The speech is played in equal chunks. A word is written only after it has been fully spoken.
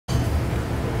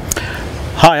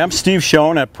Hi, I'm Steve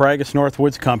Schoen at Piragis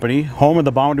Northwoods Company, home of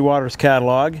the Boundary Waters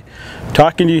catalog,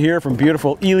 talking to you here from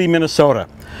beautiful Ely, Minnesota.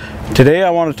 Today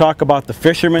I want to talk about the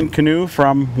Fisherman Canoe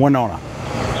from Wenonah.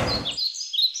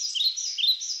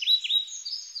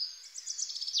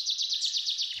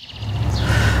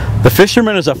 The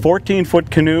Fisherman is a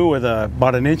 14-foot canoe with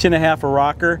about 1.5 inches of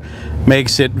rocker.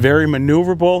 Makes it very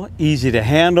maneuverable, easy to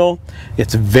handle.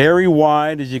 It's very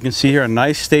wide, as you can see here, a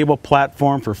nice stable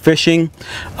platform for fishing.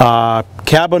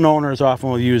 Cabin owners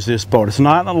often will use this boat. It's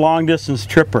not a long distance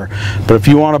tripper, but if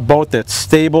you want a boat that's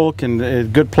stable, a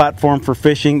good platform for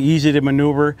fishing, easy to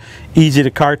maneuver, easy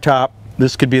to car top,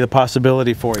 this could be the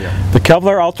possibility for you. The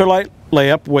Kevlar ultralight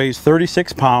layup weighs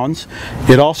 36 pounds.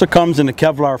 It also comes in the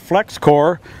Kevlar flex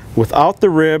core without the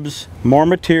ribs, more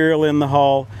material in the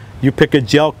hull. You pick a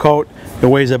gel coat, it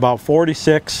weighs about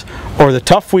 46, or the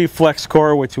Tough Weave flex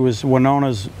core, which was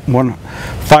Wenonah's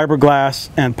fiberglass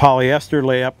and polyester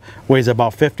layup, weighs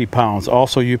about 50 pounds.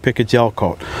 Also, you pick a gel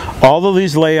coat. All of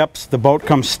these layups, the boat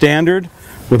comes standard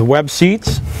with web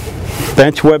seats.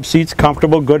 Bench web seats,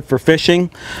 comfortable, good for fishing.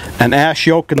 An ash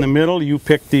yoke in the middle, you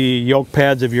pick the yoke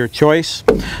pads of your choice.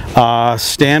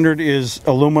 Standard is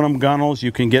aluminum gunnels.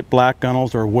 You can get black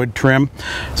gunnels or wood trim.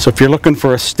 So if you're looking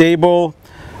for a stable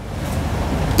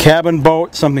cabin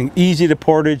boat, something easy to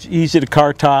portage, easy to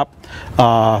car top,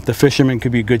 the Fisherman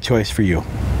could be a good choice for you.